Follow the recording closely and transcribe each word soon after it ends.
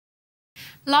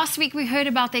Last week, we heard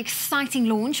about the exciting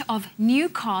launch of new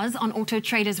cars on Auto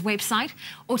Trader's website.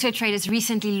 Auto Trader's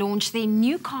recently launched their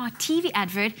new car TV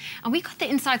advert, and we got the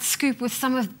inside scoop with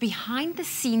some of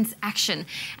behind-the-scenes action.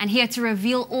 And here to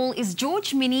reveal all is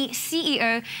George Mienie,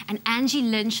 CEO, and Angie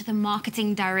Lynch, the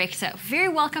marketing director. Very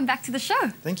welcome back to the show.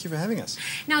 Thank you for having us.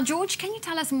 Now, George, can you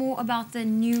tell us more about the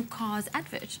new cars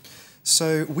advert?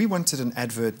 So we wanted an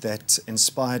advert that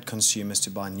inspired consumers to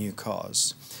buy new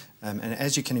cars. And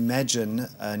as you can imagine,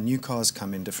 new cars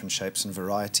come in different shapes and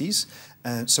varieties.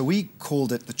 So we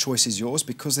called it The Choice Is Yours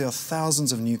because there are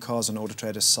thousands of new cars on Auto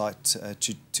Trader's site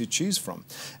to choose from.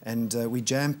 And we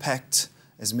jam-packed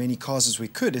as many cars as we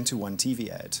could into one TV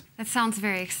ad. That sounds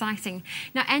very exciting.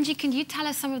 Now, Angie, can you tell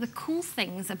us some of the cool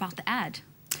things about the ad?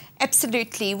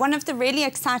 Absolutely. One of the really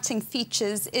exciting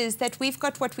features is that we've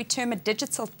got what we term a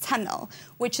digital tunnel,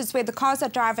 which is where the cars are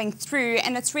driving through,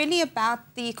 and it's really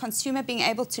about the consumer being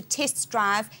able to test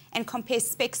drive and compare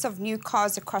specs of new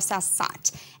cars across our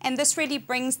site. And this really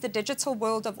brings the digital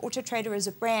world of Auto Trader as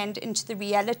a brand into the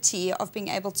reality of being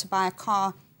able to buy a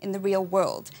car in the real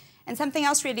world. And something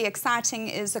else really exciting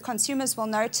is the consumers will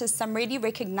notice some really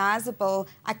recognizable,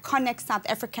 iconic South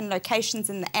African locations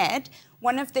in the ad.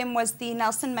 One of them was the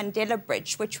Nelson Mandela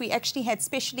Bridge, which we actually had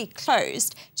specially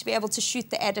closed to be able to shoot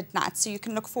the ad at night. So you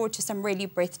can look forward to some really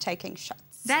breathtaking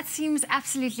shots. That seems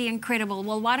absolutely incredible.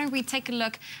 Well, why don't we take a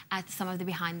look at some of the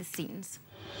behind the scenes?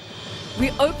 We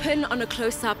open on a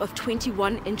close-up of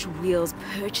 21-inch wheels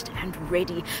perched and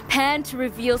ready. Pan to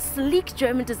reveal sleek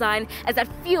German design as that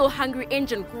fuel-hungry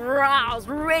engine growls,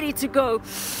 ready to go.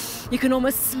 You can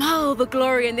almost smell the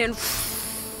glory, and then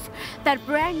that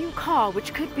brand new car,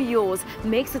 which could be yours,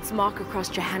 makes its mark across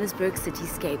Johannesburg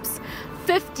cityscapes.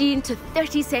 15 to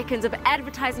 30 seconds of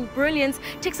advertising brilliance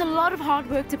takes a lot of hard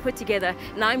work to put together.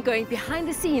 And I'm going behind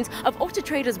the scenes of Auto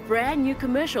Trader's brand new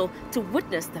commercial to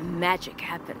witness the magic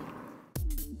happen.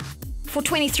 For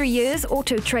 23 years,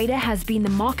 Auto Trader has been the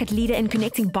market leader in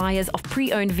connecting buyers of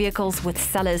pre-owned vehicles with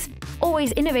sellers.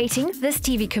 Always innovating, this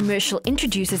TV commercial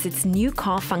introduces its new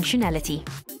car functionality.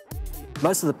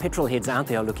 Most of the petrol heads out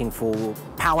there are looking for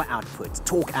power output,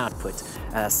 torque output,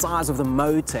 size of the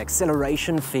motor,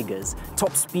 acceleration figures,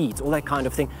 top speeds, all that kind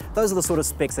of thing. Those are the sort of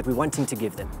specs that we're wanting to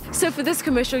give them. So for this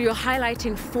commercial, you're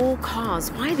highlighting 4 cars.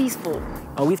 Why these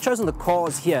 4? We've chosen the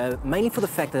cars here mainly for the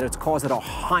fact that it's cars that are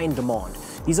high in demand.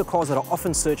 These are cars that are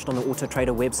often searched on the Auto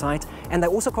Trader website, and they're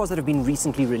also cars that have been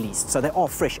recently released, so they are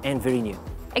fresh and very new.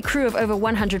 A crew of over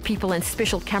 100 people and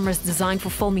special cameras designed for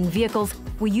filming vehicles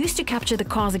were used to capture the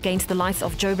cars against the lights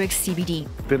of Joburg's CBD.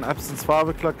 Been up since 5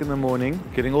 o'clock in the morning,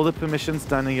 getting all the permissions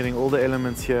done and getting all the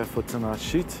elements here for tonight's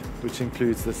shoot, which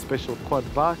includes the special quad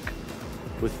bike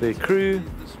with their crew,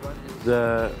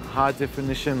 the high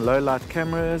definition low light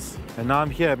cameras, and now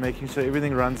I'm here making sure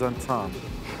everything runs on time.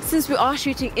 Since we are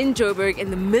shooting in Joburg in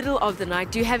the middle of the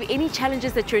night, do you have any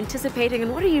challenges that you're anticipating,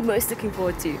 and what are you most looking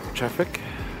forward to? Traffic,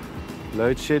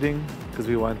 load shedding, because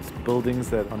we want buildings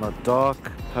that are not dark.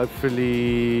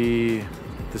 Hopefully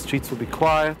the streets will be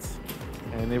quiet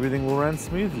and everything will run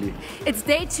smoothly. It's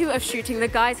day 2 of shooting. The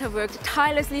guys have worked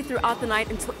tirelessly throughout the night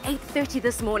until 8:30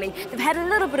 this morning. They've had a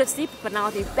little bit of sleep, but now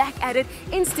they're back at it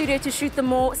in studio to shoot the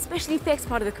more special effects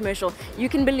part of the commercial. You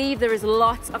can believe there is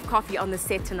lots of coffee on the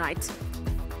set tonight.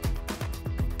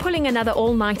 Pulling another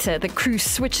all-nighter, the crew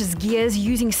switches gears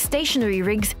using stationary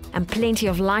rigs and plenty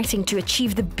of lighting to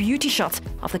achieve the beauty shot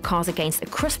of the cars against a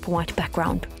crisp white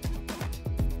background.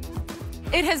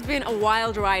 It has been a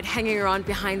wild ride hanging around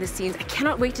behind the scenes. I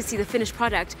cannot wait to see the finished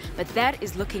product, but that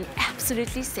is looking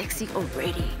absolutely sexy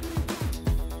already.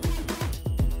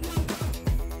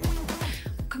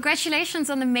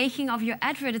 Congratulations on the making of your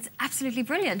advert. It's absolutely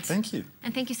brilliant. Thank you.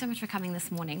 And thank you so much for coming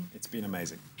this morning. It's been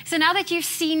amazing. So now that you've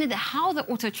seen how the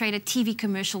Auto Trader TV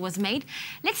commercial was made,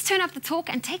 let's turn up the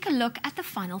talk and take a look at the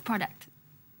final product.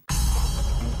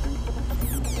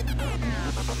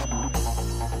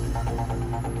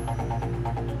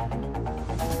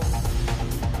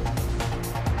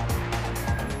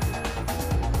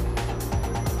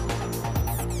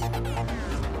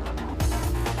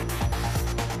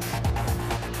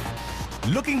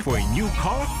 Looking for a new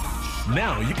car?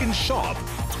 Now you can shop,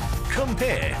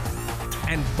 compare,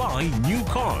 and buy new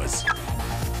cars.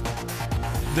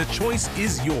 The choice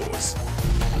is yours.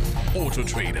 Auto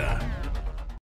Trader.